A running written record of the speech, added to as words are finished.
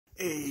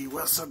Hey,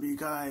 what's up you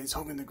guys?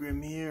 Hogun the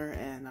Grim here,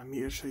 and I'm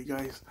here to show you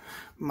guys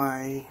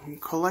my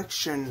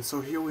collection.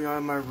 So here we are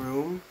in my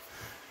room.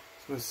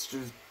 So let's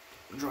just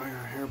drying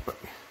our hair, but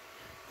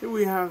here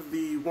we have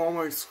the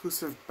Walmart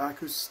exclusive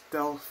Bakugan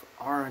Stealth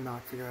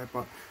Aeronaut figure I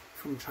bought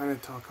from China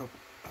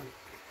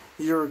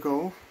a year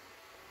ago.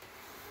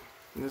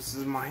 And this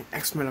is my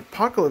X-Men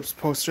Apocalypse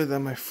poster that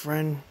my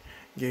friend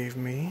gave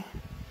me.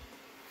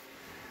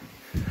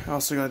 I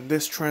also got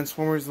this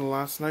Transformers The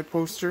Last Night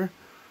poster,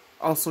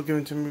 also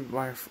given to me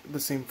by the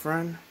same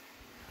friend.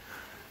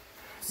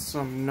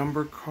 Some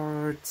number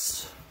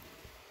cards.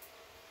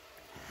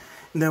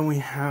 And then we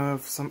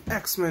have some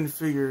X-Men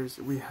figures.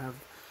 We have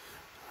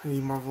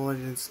the Marvel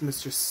Legends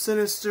Mr.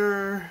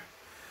 Sinister,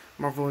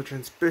 Marvel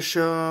Legends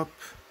Bishop,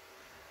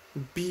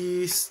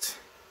 Beast,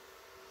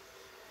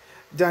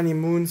 Danny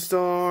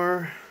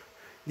Moonstar,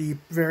 the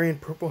variant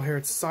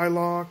purple-haired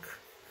Psylocke,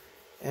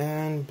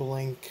 and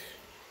Blink.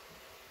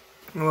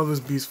 I love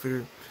this Beast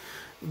figure.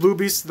 Blue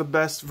Beast is the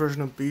best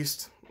version of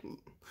Beast.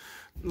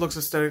 Looks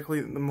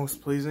aesthetically the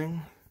most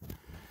pleasing.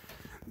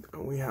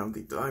 We have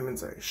the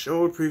diamonds I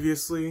showed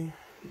previously.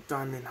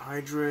 Diamond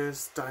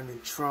Hydrus,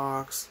 Diamond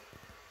Trox,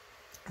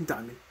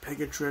 Diamond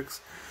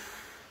Pegatrix,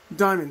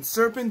 Diamond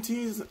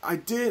Serpentines. I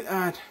did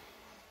add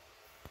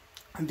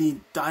the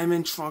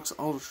Diamond Trox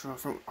Ultra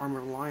from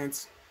Armored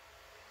Alliance.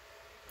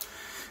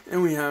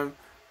 And we have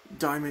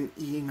Diamond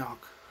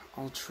Enoch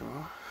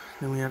Ultra.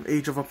 Then we have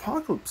Age of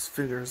Apocalypse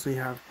figures. We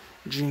have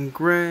Jean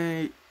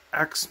Grey,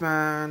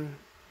 X-Man,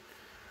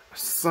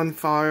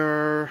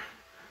 Sunfire,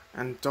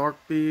 and Dark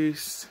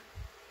Beast.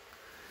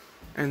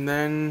 And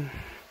then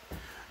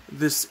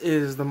this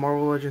is the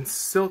Marvel Legends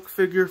Silk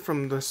figure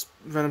from the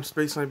Venom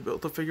Space and I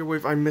built the figure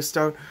wave. I missed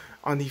out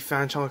on the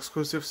fan channel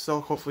exclusive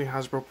Silk. Hopefully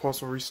Hasbro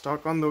Pulse will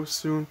restock on those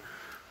soon.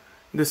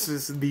 This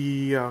is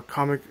the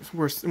comic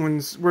where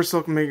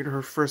Silk made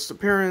her first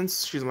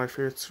appearance. She's my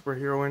favorite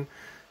superheroine,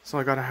 so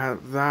I gotta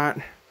have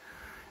that.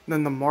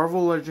 Then the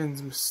Marvel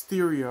Legends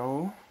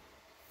Mysterio.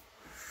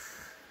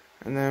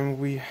 And then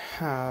we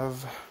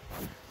have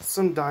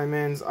some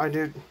diamonds. I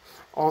did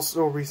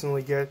also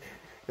recently get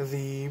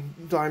the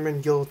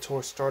Diamond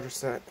Giltor starter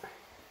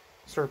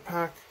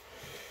pack.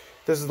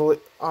 This is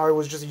I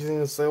was just using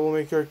this label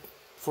maker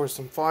for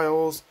some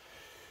files.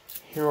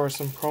 Here are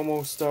some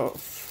promo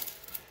stuff.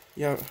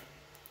 Yeah,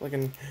 like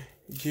a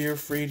Gear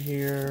Freed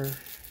here.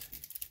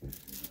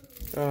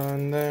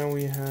 And then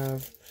we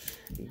have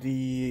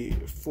the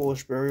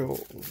Foolish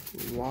Burial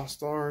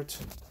Lost Art.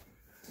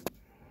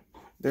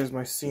 There's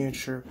my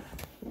signature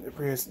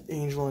Prius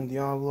Angel and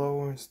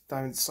Diablo,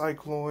 Diamond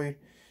Cycloid,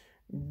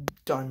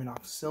 Diamond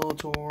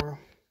Oscillator,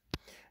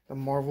 the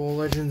Marvel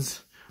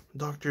Legends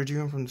Dr.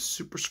 Doom from the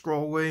Super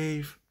Skrull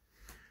Wave.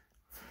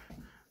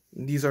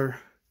 These are,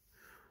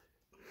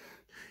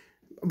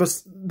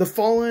 but this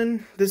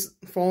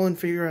Fallen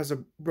figure has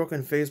a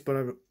broken face,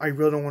 but I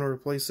really don't want to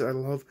replace it. I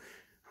love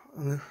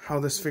how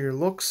this figure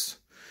looks.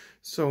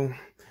 So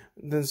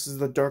this is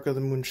the Dark of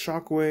the Moon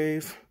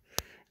Shockwave,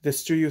 the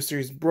Studio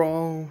Series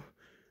Brawl,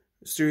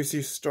 Studio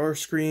Series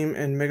Starscream,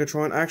 and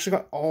Megatron. I actually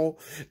got all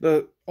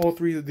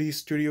three of these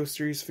Studio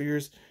Series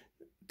figures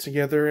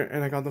together,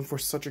 and I got them for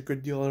such a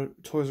good deal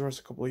at Toys R Us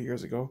a couple of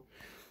years ago.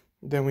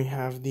 Then we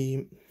have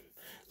the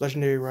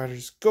Legendary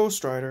Riders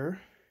Ghost Rider,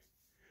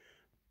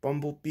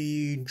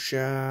 Bumblebee,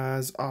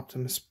 Jazz,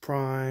 Optimus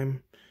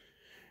Prime,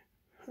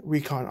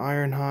 Recon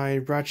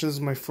Ironhide. Ratchet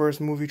is my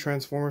first movie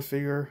Transformer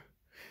figure.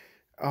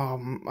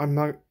 I'm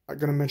not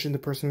gonna mention the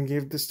person who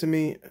gave this to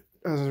me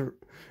as a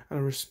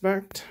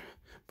respect,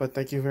 but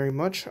thank you very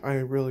much. I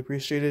really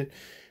appreciate it.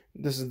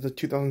 This is the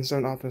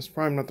 2007 Optimus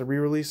Prime, not the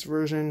re-release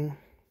version.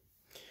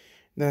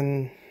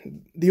 Then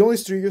the only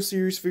Studio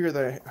Series figure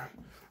that I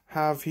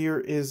have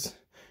here is,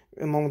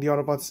 among the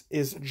Autobots,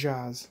 is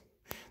Jazz.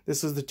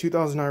 This is the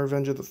 2009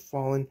 Revenge of the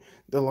Fallen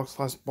Deluxe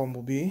Class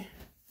Bumblebee.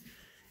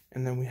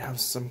 And then we have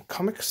some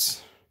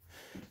comics.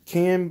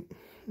 King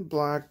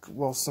Black,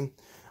 well, some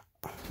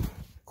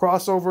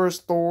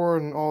crossovers, Thor,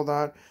 and all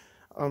that.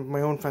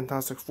 My own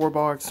Fantastic Four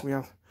box. We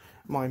have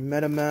my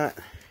Metamat,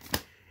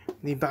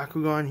 the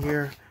Bakugan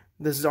here.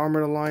 This is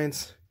Armored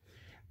Alliance.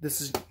 This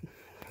is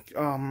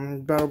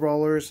Battle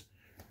Brawlers.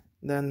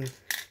 Then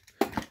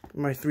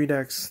my 3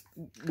 decks,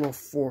 well,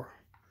 4.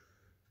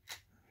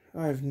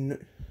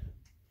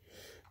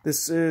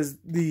 This is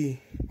the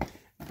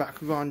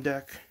Bakugan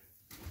deck,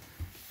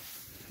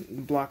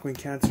 Blackwing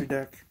Cancer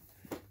deck,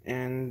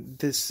 and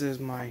this is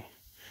my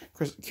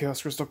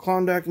Chaos Crystal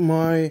Clown deck.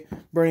 My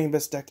Burning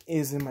Abyss deck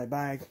is in my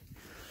bag.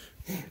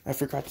 I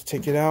forgot to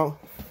take it out.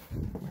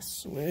 My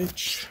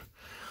Switch.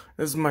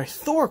 This is my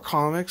Thor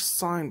comics,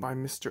 signed by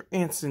Mr.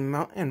 Anson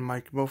Mount and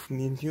Mike Moe from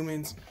the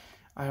Inhumans.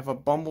 I have a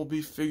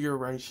Bumblebee figure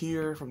right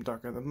here from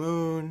Dark of the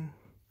Moon.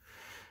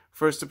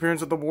 First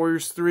appearance of the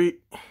Warriors 3.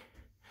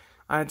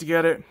 I had to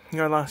get it. I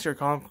got it last year at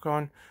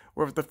Comic-Con,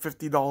 worth the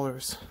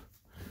 $50.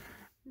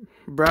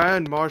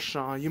 Brad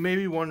Marchand. You may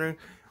be wondering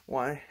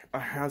why a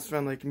Habs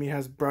fan like me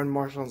has Brad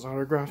Marchand's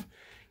autograph.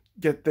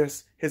 Get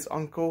this, his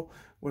uncle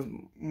was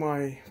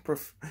my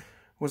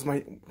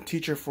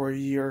teacher for a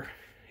year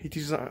He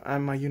teaches at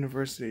my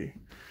university.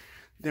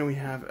 Then we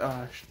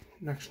have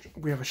next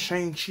we have a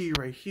Shang-Chi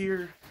right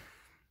here.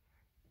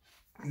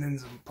 And then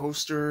some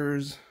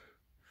posters.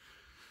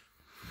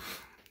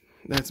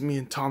 That's me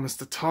and Thomas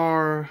the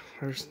Tar.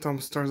 There's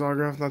Thomas the Tar's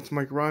autograph. That's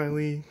Mike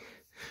Riley.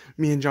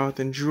 Me and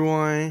Jonathan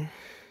Drouin.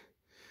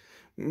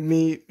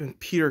 Me and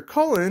Peter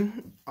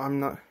Cullen. I'm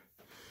not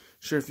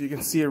sure if you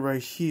can see it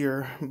right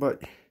here,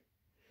 but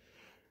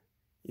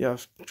yeah,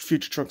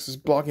 Future Trunks is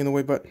blocking the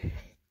way, but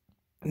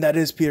that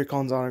is Peter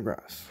Cullen's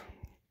autograph.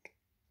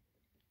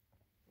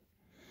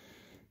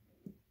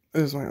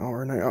 This is my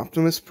overnight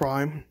Optimus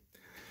Prime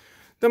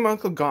that my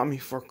uncle got me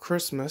for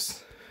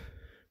Christmas.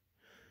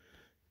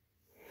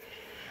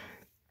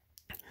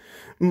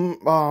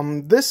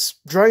 This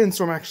Dragon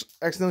Storm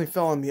accidentally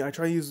fell on me. I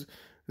tried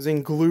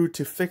using glue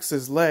to fix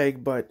his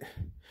leg, but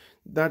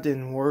that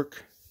didn't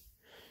work.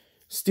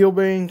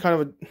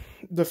 Steelbane,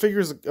 the figure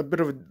is a bit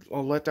of a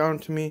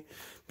letdown to me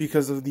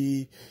because of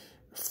the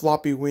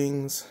floppy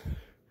wings.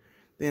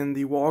 Then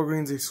the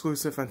Walgreens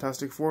exclusive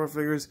Fantastic Four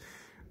figures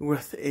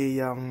with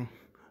a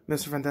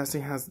Mr.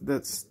 Fantastic has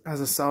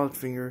a salad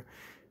finger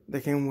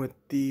that came with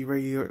the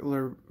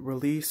regular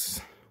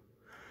release.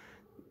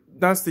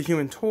 That's the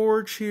Human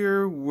Torch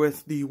here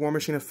with the War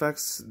Machine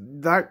effects.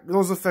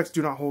 Those effects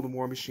do not hold a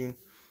War Machine.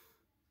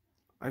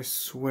 I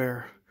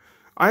swear.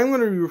 I'm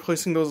going to be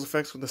replacing those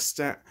effects with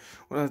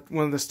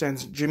one of the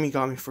stands Jimmy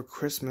got me for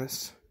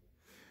Christmas.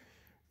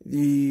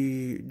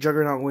 The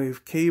Juggernaut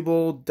Wave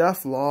Cable,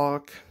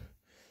 Deathlock,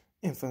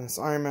 Infamous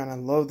Iron Man. I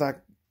love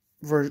that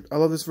version. I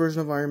love this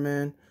version of Iron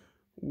Man.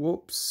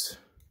 Whoops.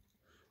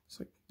 It's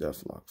like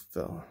Deathlock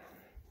fell.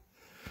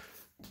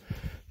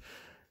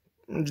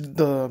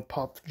 The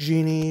Pop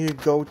Genie,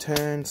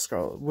 Goten,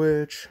 Scarlet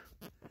Witch,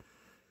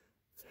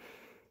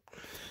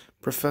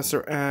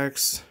 Professor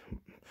X,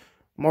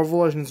 Marvel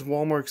Legends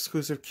Walmart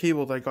exclusive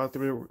cable that I got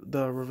through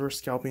the Reverse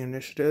Scalping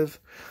Initiative.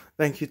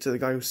 Thank you to the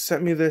guy who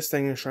sent me this.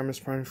 Thank you to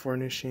Sharmus Prime for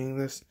initiating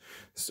this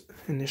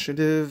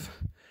initiative.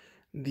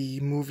 The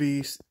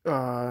movies,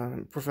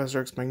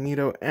 Professor X,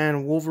 Magneto,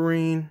 and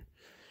Wolverine.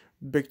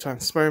 Big Time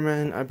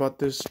Spider-Man. I bought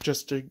this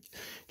just for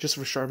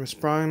Sharmus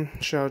Prime.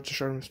 Shout out to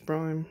Sharmus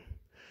Prime.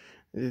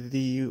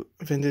 The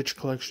Vintage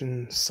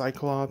Collection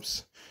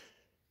Cyclops,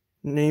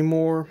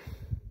 Namor.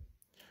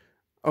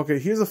 Okay,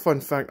 here's a fun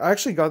fact. I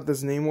actually got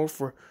this Namor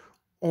for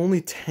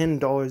only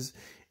 $10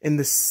 in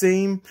the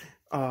same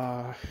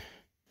Walmart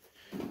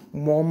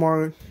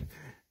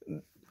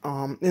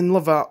in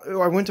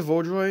Laval. I went to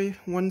Vaudreuil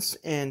once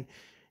and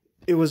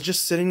it was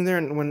just sitting there,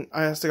 and when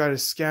I asked the guy to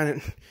scan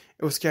it,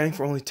 it was scanning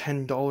for only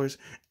 $10.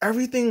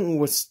 Everything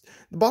was,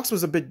 the box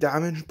was a bit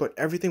damaged, but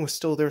everything was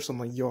still there, so I'm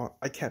like, yo,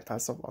 I can't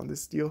pass up on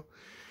this deal.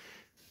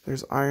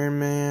 There's Iron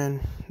Man,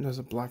 there's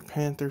a Black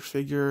Panther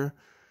figure,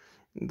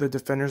 the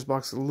Defenders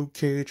box of Luke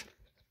Cage,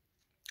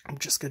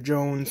 Jessica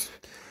Jones,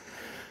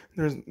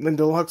 there's the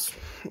Deluxe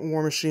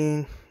War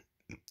Machine,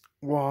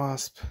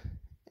 Wasp,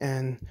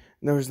 and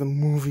there's the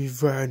movie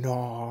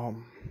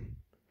Venom.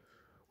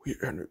 We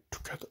in it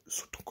together,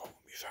 so don't call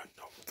me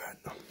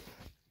Venom.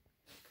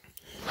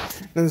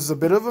 This is a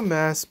bit of a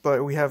mess,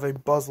 but we have a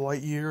Buzz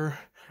Lightyear,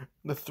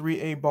 the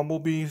 3A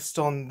Bumblebee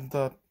still on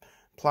the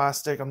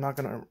plastic. I'm not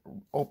gonna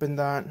open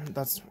that.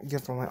 That's a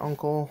gift from my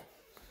uncle.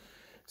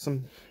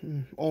 Some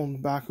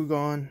old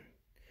Bakugan. I'm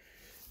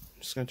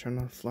just gonna turn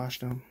the flash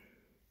down.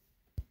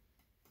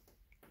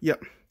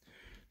 Yep.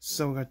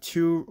 So we got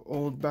two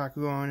old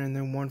Bakugan and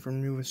then one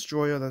from New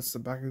Destroyer. That's the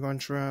Bakugan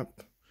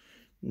Trap.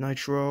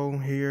 Nitro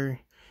here.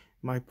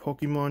 My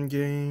Pokemon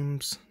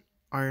games.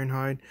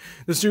 Ironhide.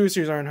 The Studio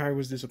Series Ironhide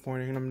was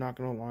disappointing, and I'm not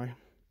gonna lie.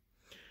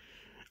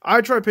 I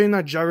tried painting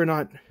that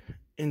Juggernaut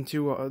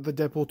into the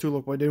Deadpool 2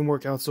 look, but it didn't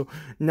work out, so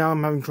now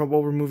I'm having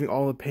trouble removing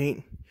all the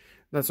paint.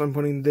 That's why I'm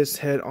putting this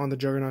head on the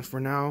Juggernaut for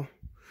now.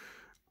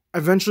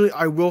 Eventually,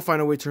 I will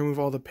find a way to remove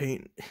all the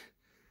paint.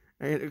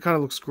 It kind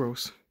of looks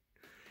gross.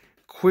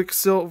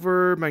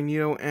 Quicksilver,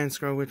 Magneto, and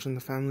Scarlet Witch from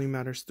the Family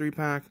Matters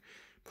 3-pack.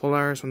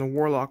 Polaris from the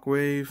Warlock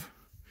Wave.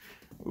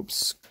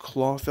 Oops,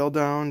 Claw fell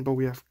down, but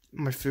we have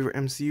my favorite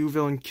MCU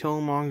villain,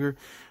 Killmonger,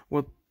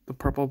 with the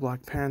purple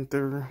Black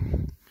Panther.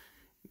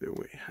 There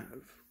we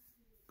have.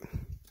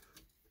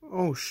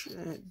 Oh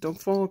shit! Don't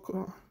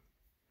fall.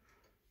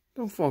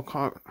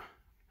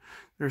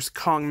 There's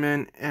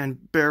Kongman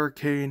and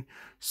Barricade,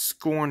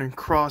 Scorn and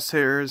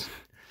Crosshairs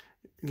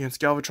against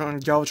Galvatron.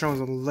 Galvatron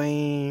was a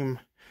lame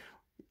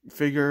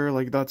figure,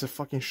 like that's a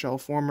fucking shell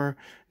former.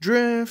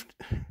 Drift,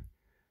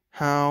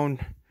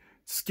 Hound,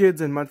 Skids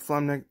and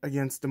Mudflam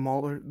against the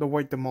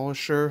White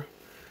Demolisher.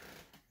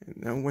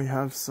 And then we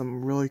have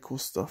some really cool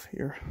stuff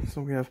here.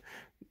 So we have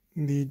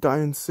the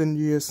Diamond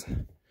Hydrus.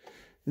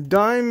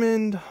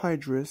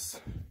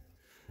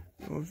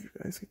 I don't know if you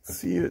guys can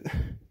see it.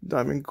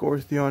 Diamond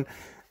Gortheon.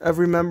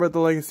 Every member of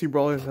the Legacy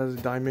Brawlers has a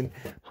Diamond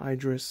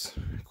Hydrus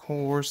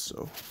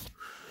Corso.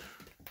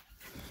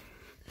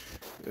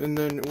 And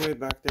then way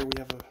back there we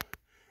have a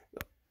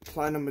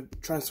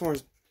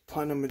Transformers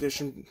Platinum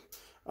Edition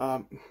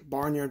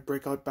Barnyard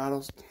Breakout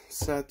Battle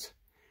set.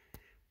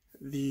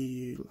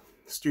 The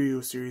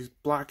Studio Series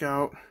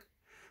Blackout,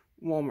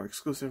 Walmart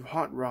exclusive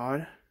Hot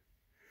Rod.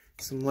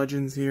 Some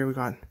legends here. We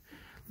got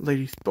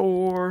Lady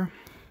Thor,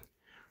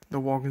 the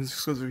Hogun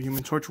exclusive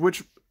Human Torch,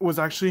 which was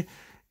actually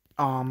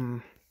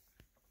an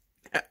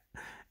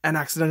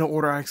accidental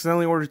order. I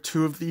accidentally ordered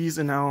 2 of these,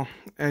 and now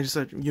I just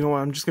said, you know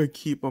what, I'm just gonna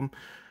keep them,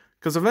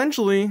 because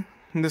eventually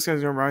this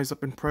guy's gonna rise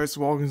up in price.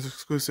 Hogun's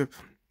exclusive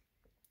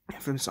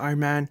Infamous Iron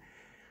Man,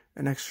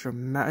 an extra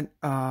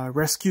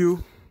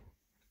rescue.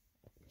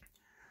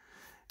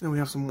 Then we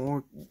have some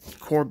more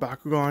core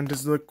Bakugan.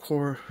 This is the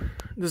core.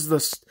 This is the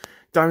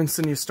Diamond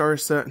City Star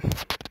set.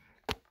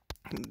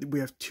 We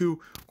have 2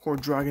 core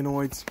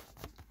Dragonoids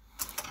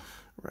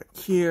right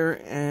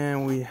here,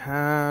 and we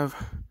have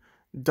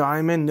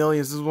Diamond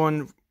Nilius.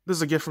 This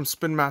is a gift from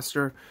Spin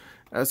Master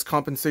as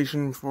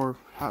compensation for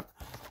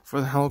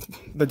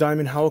the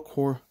Diamond Hell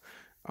Core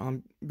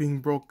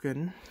being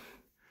broken.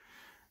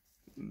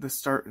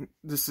 This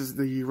is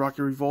the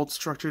Rocky Revolt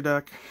structure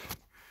deck.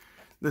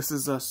 This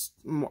is a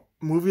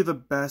Movie the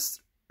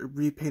Best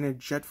repainted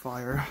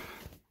Jetfire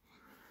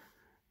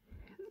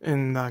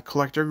in the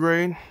collector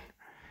grade.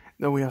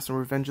 Then we have some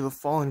Revenge of the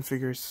Fallen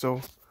figures.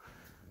 So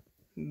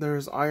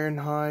there's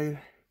Ironhide.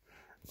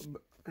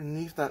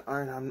 Underneath that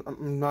Ironhide,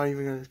 I'm not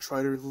even going to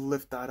try to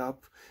lift that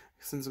up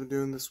since I'm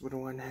doing this with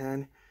one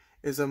hand,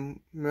 is a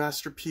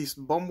Masterpiece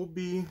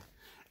Bumblebee.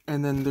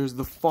 And then there's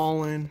the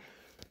Fallen.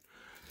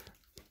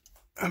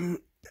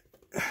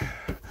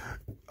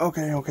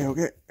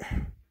 Okay.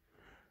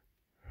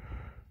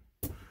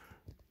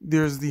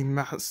 There's the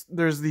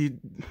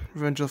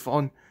Revenge of the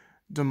Fallen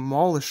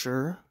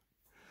Demolisher.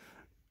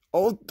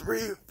 All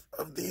 3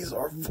 of these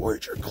are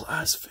Voyager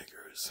class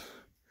figures.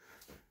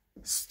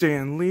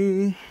 Stan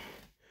Lee.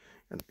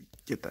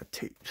 Get that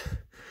taped.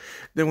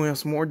 Then we have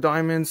some more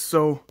diamonds.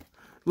 So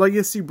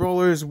Legacy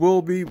Brawlers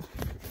will be,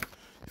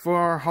 for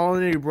our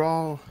holiday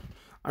brawl,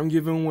 I'm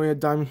giving away a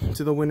diamond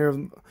to the winner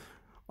of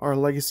our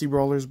Legacy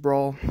Brawlers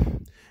brawl.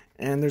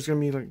 And there's gonna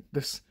be like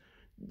this.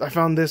 I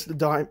found this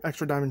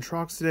extra diamond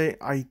Trox today.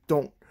 I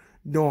don't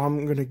know how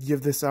I'm gonna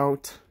give this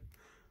out.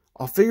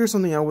 I'll figure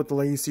something out with the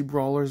Legacy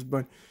Brawlers,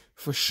 but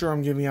for sure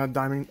I'm giving out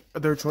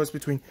their choice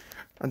between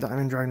a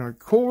Diamond Dragonoid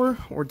Core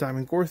or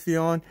Diamond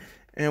Gortheon.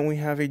 And we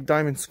have a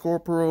Diamond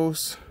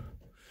Scorpios.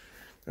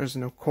 There's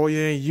an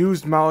Okoye,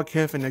 used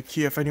Malekith, and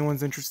Nakia. If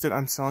anyone's interested,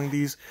 I'm selling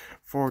these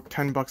for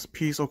 $10 a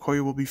piece.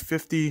 Okoye will be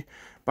 $50,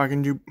 but I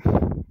can do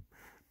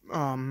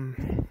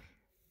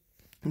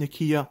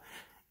Nakia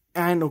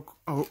and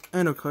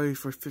Okoye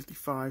for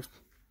 $55.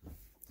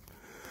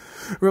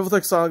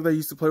 Revoltech Solid that I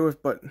used to play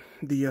with, but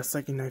the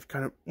second knife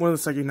one of the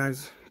second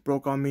knives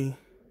broke on me.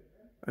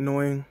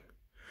 Annoying.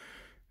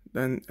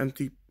 Then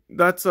empty.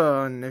 That's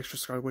an extra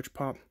Sky Witch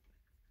pop.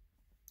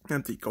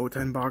 Empty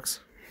Goten box.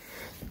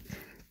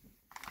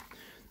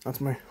 That's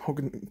my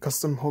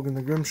custom Hogun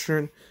the Grim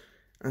shirt.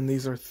 And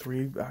these are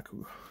 3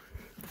 Bakugan.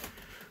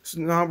 So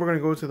now we're gonna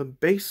go to the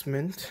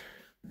basement.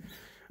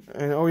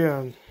 And oh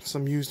yeah,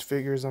 some used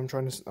figures I'm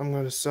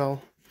gonna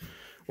sell.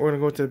 We're gonna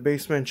go to the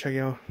basement and check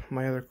out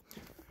my other.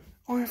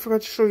 Oh, I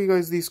forgot to show you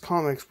guys these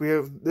comics.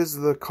 This is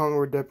the comic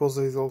where Deadpool's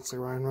looks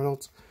like Ryan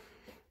Reynolds.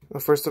 The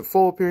first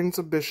full appearance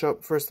of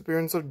Bishop, first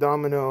appearance of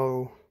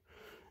Domino.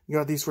 You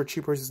got these for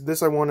cheaper.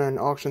 This I won at an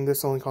auction.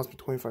 This only cost me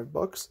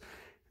 $25.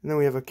 And then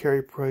we have a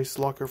carry price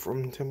locker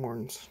from Tim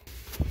Hortons.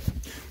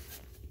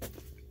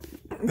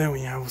 Then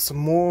we have some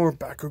more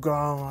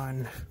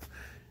Bakugan.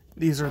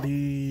 These are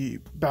the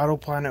Battle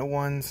Planet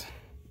ones.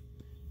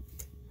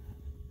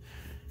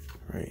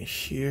 Right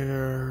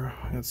here,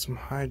 I got some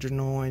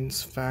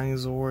Hydronoids,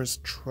 Fangzors,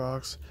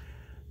 Trox,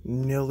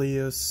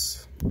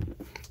 Nilius,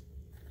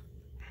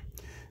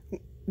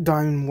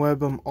 Diamond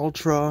Web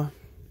Ultra,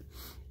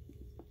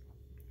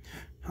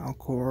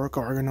 Alcor,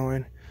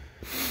 Garganoid,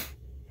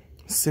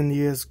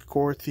 Cindius,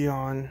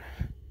 Gortheon,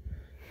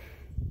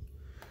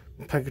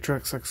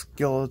 Pegatrex X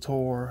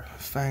Skeletor,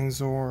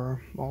 Fangzor,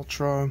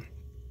 Ultra,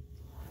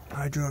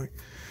 Hydra,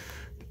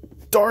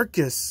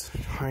 Darkest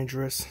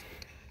Hydrus,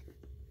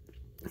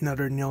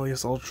 another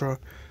Nilius Ultra.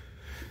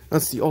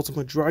 That's the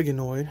Ultimate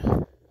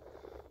Dragonoid.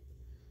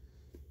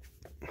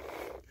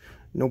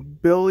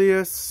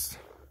 Nobilius,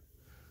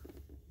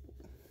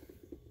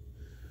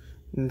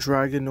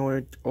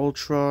 Dragonoid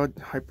Ultra,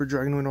 Hyper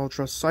Dragonoid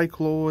Ultra,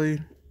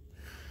 Cycloid,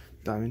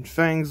 Diamond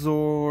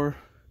Fangzor,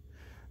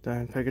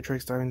 Diamond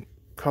Pegatrex, Diamond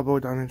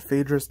Cubbo, Diamond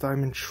Phaedrus,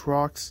 Diamond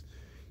Trox,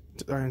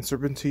 Diamond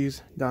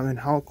Serpentes, Diamond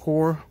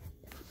Halcor,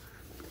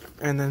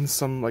 and then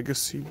some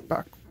Legacy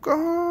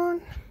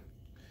Bakugan.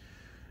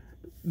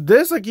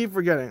 This I keep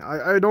forgetting.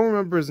 I don't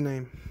remember his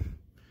name,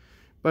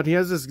 but he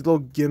has this little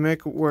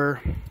gimmick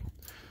where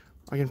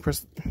I can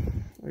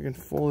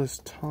fold his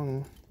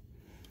tongue.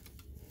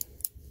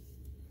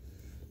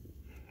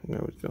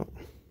 There we go.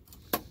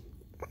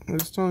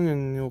 His tongue,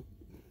 and you'll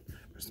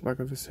press the back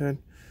of his head.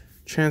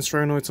 Chance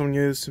Dragonoid, someone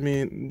gave this to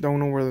me. Don't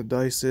know where the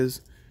dice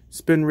is.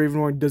 Spin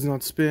Ravenoid does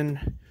not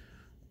spin.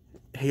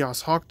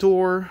 Chaos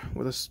Hawktor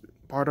with a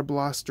Sparta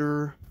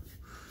Blaster.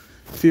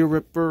 Fear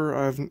Ripper,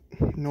 I have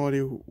no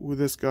idea who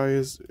this guy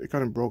is. It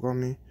kind of broke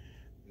on me.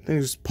 I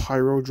think it's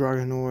Pyro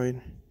Dragonoid.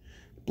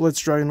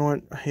 Blitz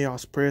Dragonoid,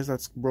 Chaos Praise,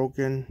 that's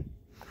broken.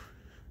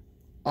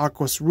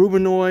 Aquas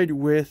Rubinoid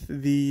with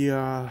the,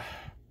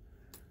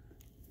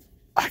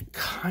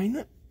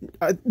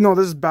 no,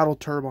 this is Battle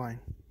Turbine.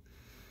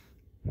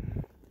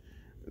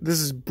 This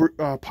is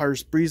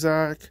Pyrus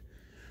Breezak,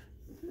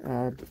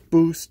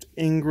 Boost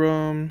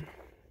Ingram.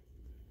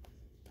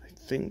 I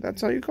think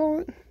that's how you call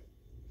it.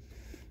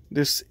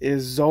 This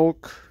is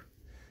Zulk,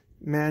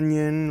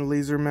 Mannion,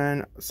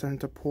 Laserman,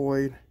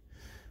 Centipoid,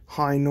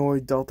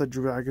 Hinoid, Delta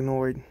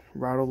Dragonoid,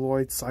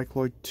 Rattleoid,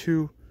 Cycloid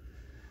 2,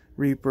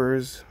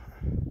 Reapers,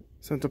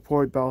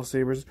 Centipoid, Battle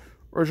Sabers,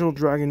 Original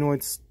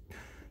Dragonoid,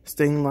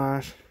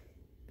 Stinglash,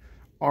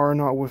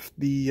 Aeronaut with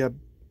the,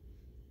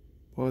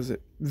 what was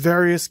it?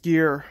 Various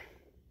Gear,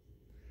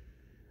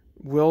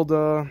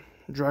 Wilda,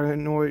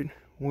 Dragonoid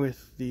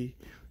with the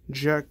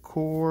Jet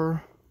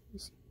Core,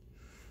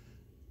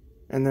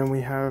 and then we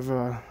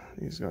have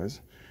these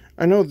guys.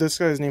 I know this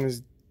guy's name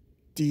is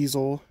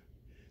Diesel.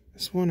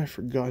 This one I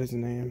forgot his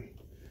name.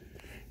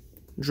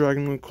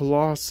 Dragonoid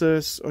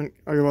Colossus. I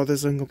got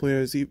this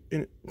incomplete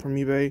from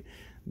eBay.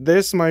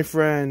 This, my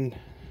friend.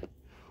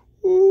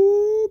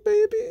 Ooh,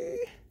 baby.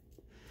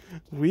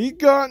 We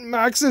got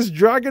Max's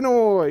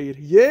Dragonoid.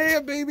 Yeah,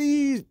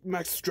 baby.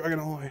 Max's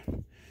Dragonoid.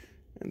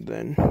 And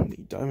then the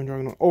Diamond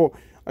Dragonoid. Oh,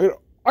 I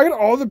got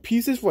all the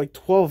pieces for like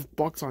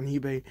 $12 on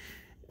eBay.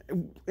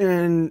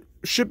 And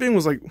shipping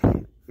was like,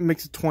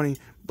 makes it 20.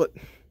 But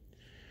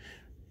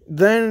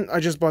then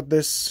I just bought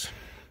this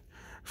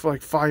for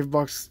like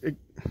 $5.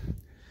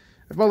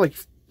 I bought like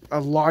a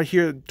lot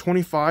here,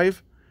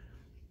 $25,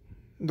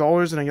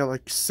 and I got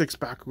like 6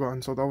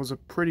 Bakugan, so that was a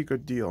pretty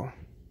good deal.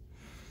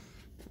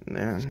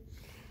 And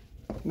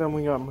then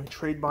we got my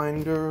trade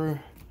binder,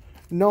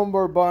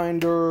 number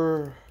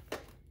binder,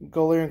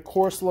 Galarian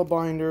Corsola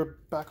binder,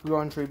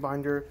 Bakugan trade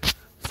binder,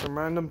 some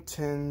random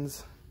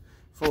tins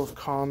full of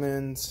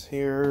commons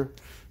here.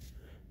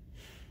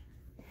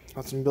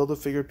 Got some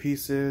Build-A-Figure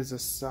pieces, a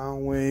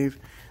Soundwave.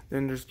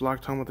 Then there's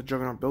Black Tom with the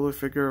Juggernaut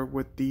Build-A-Figure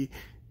with the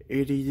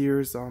 80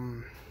 years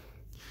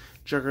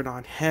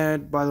Juggernaut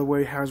head. By the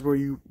way, Hasbro,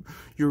 you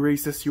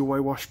racist, you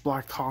whitewashed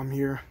Black Tom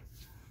here.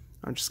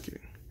 I'm just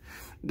kidding.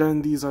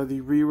 Then these are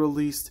the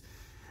re-released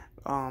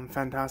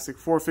Fantastic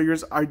Four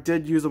figures. I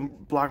did use a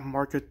black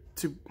market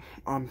to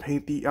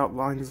paint the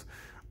outlines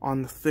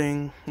on the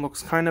thing.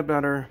 Looks kind of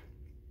better.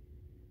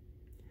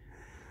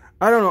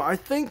 I don't know. I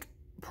think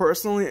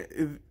personally,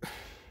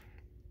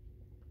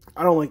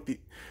 I don't like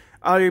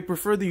I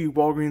prefer the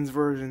Walgreens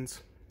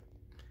versions.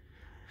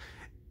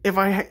 If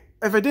I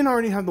didn't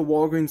already have the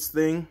Walgreens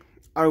thing,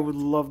 I would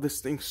love this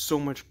thing so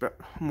much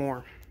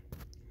more.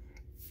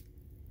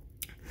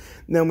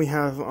 Then we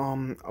have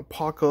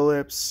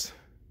Apocalypse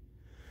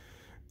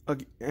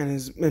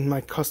and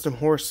my custom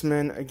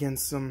Horseman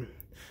against some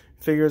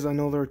figures. I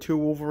know there are 2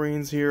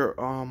 Wolverines here.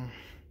 I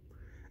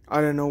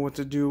didn't know what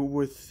to do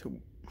with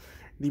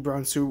the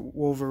brown suit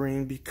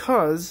Wolverine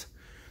because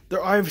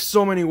I have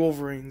so many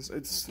Wolverines.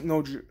 It's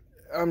no joke.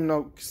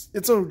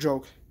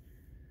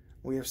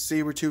 We have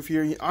Sabretooth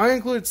here. I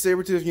included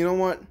Sabretooth. You know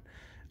what?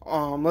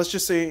 Let's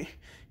just say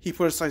he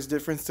put a size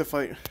difference to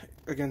fight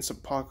against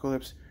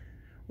Apocalypse.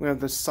 We have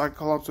the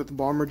Cyclops with the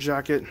bomber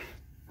jacket.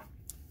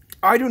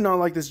 I do not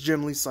like this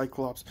Jim Lee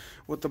Cyclops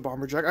with the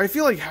bomber jacket. I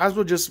feel like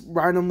Hasbro just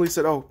randomly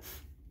said, oh,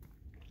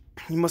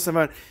 he must have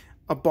had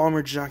a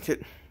bomber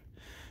jacket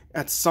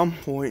at some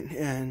point,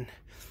 and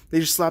they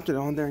just slapped it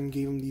on there and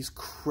gave him these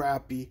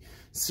crappy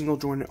single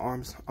jointed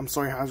arms. I'm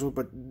sorry, Hasbro,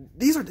 but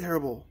these are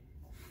terrible.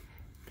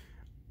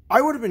 I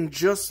would have been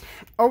just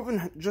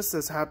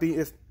as happy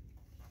if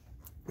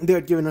they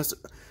had given us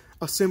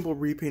a simple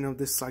repaint of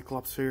this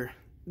Cyclops figure.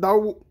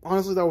 I'll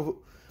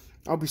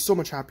be so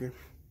much happier.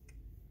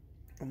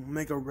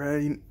 Omega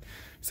Red,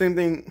 same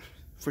thing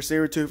for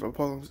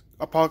Sabretooth.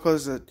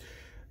 Apocalypse is a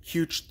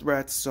huge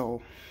threat,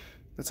 so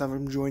let's have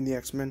him join the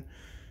X-Men.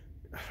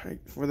 Right,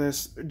 for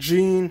this,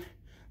 Jean,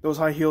 those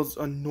high heels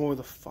annoy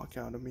the fuck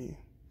out of me.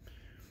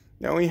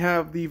 Now we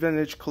have the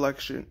Vintage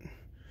Collection.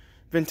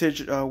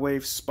 Vintage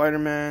Wave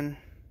Spider-Man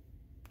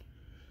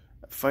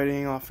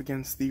fighting off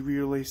against the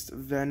re-released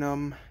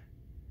Venom.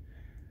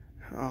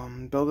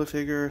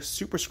 Build-A-Figure,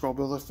 Super Skrull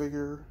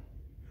Build-A-Figure,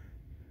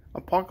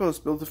 Apocalypse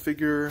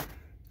Build-A-Figure,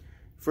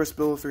 first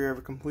Build-A-Figure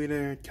ever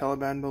completed,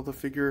 Caliban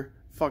Build-A-Figure.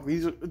 Fuck,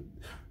 these are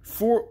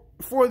four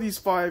of these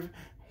 5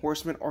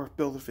 Horsemen are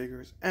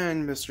Build-A-Figures,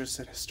 and Mr.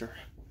 Sinister.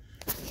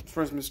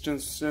 First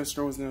Mr.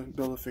 Sinister was in a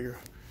Build-A-Figure.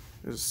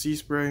 There's a Sea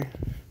Spray.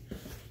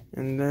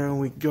 And then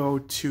we go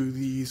to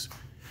these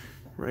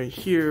right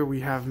here.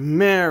 We have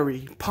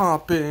Mary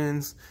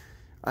Poppins.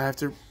 I have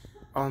to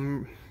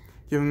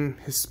give him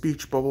his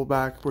speech bubble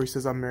back where he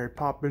says, "I'm Mary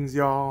Poppins,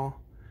 y'all."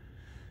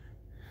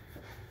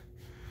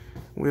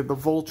 We have the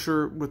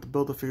Vulture with the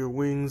Build-A-Figure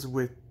wings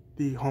with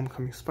the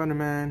Homecoming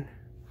Spider-Man.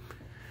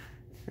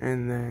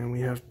 And then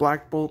we have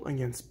Black Bolt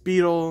against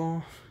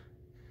Beetle.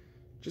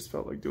 Just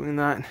felt like doing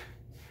that.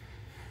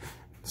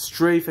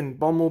 Strafe and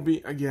Bumblebee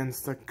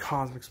against the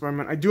Cosmic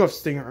Spider-Man. I do have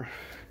Stinger.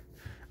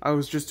 I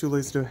was just too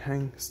lazy to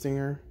hang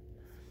Stinger.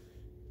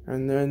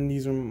 And then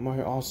these are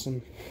my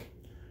awesome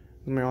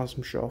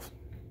shelf.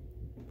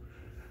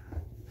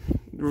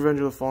 Revenge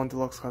of the Fallen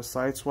Deluxe Class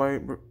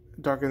Sideswipe,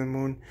 Dark of the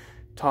Moon,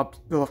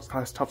 Deluxe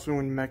Class Top Swing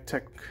with Mech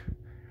Tech.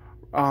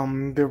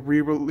 The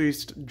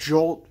re-released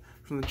Jolt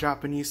from the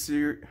Japanese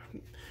series,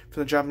 for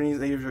the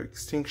Japanese Age of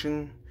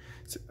Extinction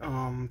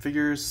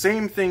figures.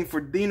 Same thing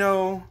for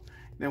Dino.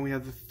 Then we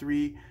have the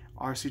 3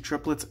 RC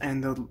triplets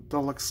and the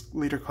Deluxe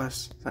Leader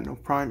Class Sentinel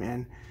Prime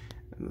and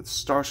the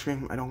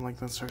Starscream. I don't like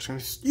the Starscream.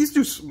 He's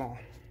too small.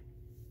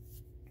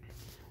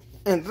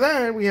 And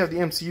then we have the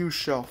MCU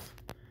shelf.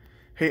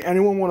 Hey,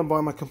 anyone want to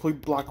buy my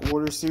complete Black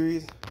Order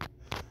series?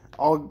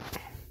 I'm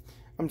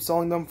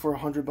selling them for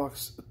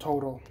 $100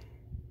 total.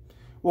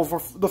 Well,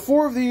 for the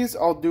 4 of these,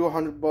 I'll do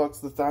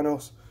 $100. The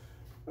Thanos,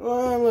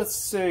 let's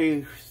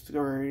say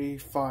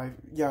 35.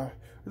 Yeah,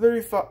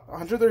 35.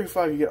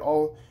 135. You get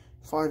all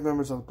 5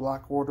 members of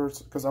Black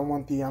Orders because I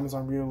want the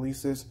Amazon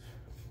re-releases.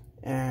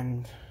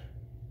 And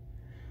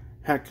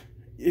heck,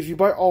 if you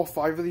buy all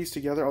 5 of these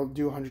together, I'll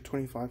do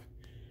 125.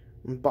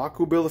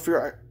 Baku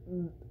Build-A-Figure.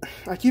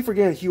 I keep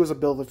forgetting he was a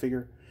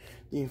Build-A-Figure.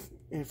 The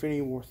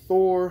Infinity War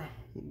Thor,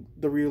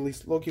 the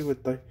re-released Loki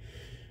with that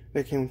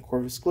came with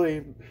Corvus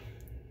Glaive.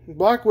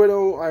 Black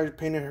Widow, I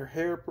painted her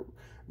hair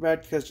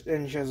red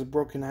and she has a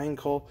broken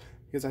ankle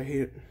because I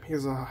hate it.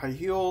 Here's high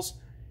heels.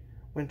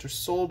 Winter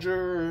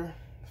Soldier,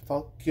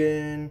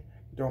 Falcon,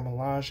 Dora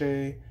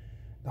Milaje,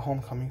 the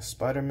Homecoming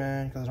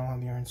Spider-Man because I don't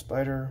have the Iron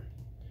Spider.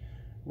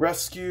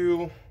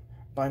 Rescue,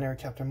 Binary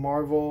Captain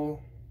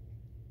Marvel,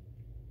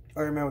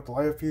 Iron Man with the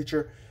Light of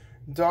Future,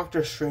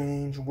 Doctor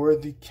Strange,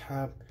 Worthy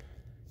Cap,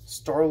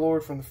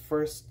 Star-Lord from the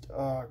first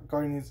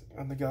Guardians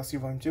of the Galaxy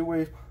Volume 2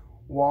 wave,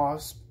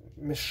 Wasp,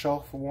 Miss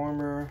Shelf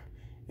Warmer,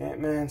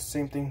 Ant-Man,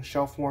 same thing,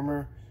 Shelf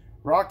Warmer,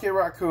 Rocket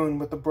Raccoon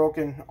with the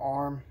broken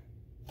arm,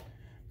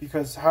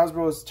 because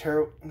Hasbro is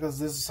terrible, because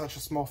this is such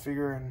a small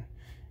figure and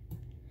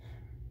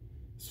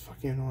it's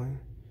fucking annoying.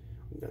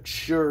 We got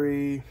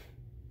Shuri,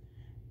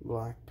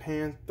 Black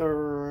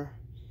Panther,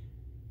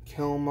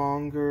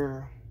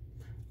 Killmonger,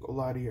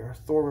 Gladiator,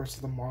 Thor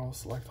vs. the Marvel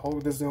Select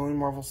Hulk. This is the only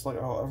Marvel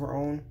Select I'll ever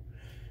own.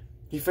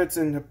 He fits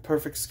in the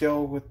perfect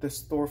scale with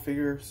this Thor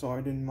figure, so I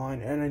didn't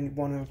mind. And I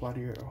wanted a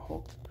Gladiator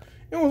Hulk.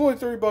 It was only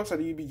 $30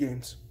 at EB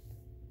Games.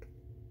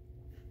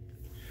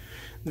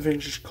 The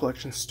Vintage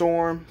Collection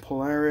Storm,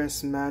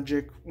 Polaris,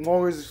 Magic,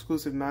 Walrus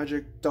exclusive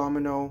Magic,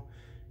 Domino,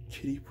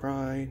 Kitty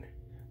Pryde,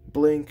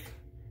 Blink,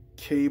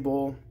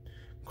 Cable,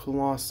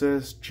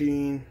 Colossus,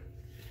 Jean,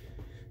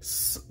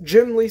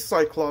 Jim Lee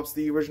Cyclops,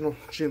 the original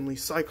Jim Lee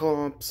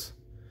Cyclops.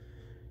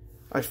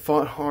 I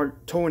fought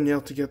hard, toe and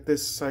nail to get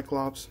this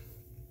Cyclops.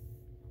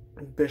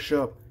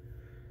 Bishop,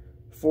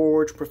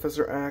 Forge,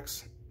 Professor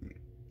X,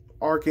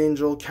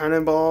 Archangel,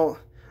 Cannonball.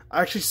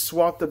 I actually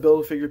swapped the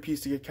Build-A-Figure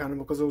piece to get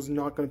Cannonball because I was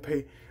not going to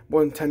pay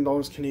more than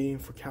 $10 Canadian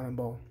for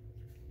Cannonball.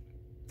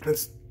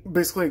 It's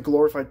basically a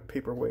glorified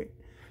paperweight.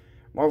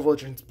 Marvel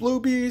Legends Blue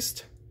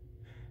Beast,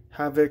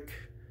 Havoc,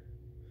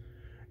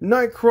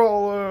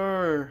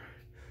 Nightcrawler.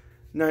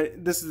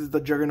 This is the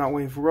Juggernaut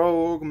Wave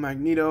Rogue,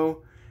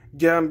 Magneto,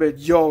 Gambit.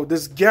 Yo,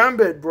 this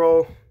Gambit,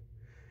 bro.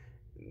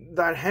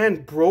 That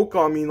hand broke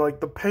on me, like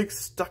the peg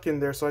stuck in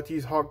there, so I had to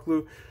use hot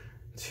glue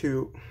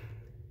to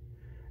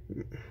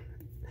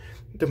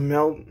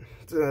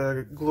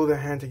glue the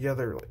hand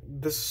together. Like,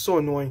 this is so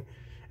annoying.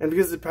 And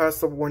because it passed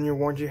the 1-year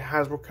warranty,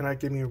 Hasbro cannot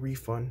give me a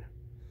refund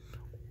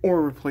or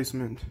a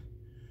replacement.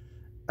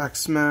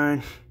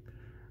 X-Men,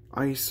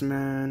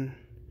 Iceman,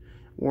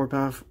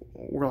 Warpath,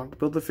 Warlock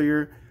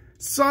Build-A-Figure,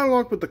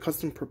 Psylocke with the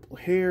custom purple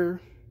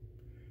hair,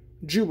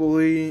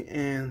 Jubilee,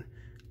 and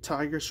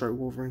Tiger Stripe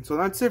Wolverine. So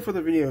that's it for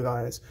the video,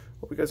 guys.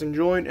 Hope you guys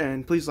enjoyed,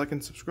 and please like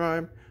and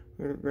subscribe.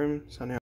 Grim, signing out.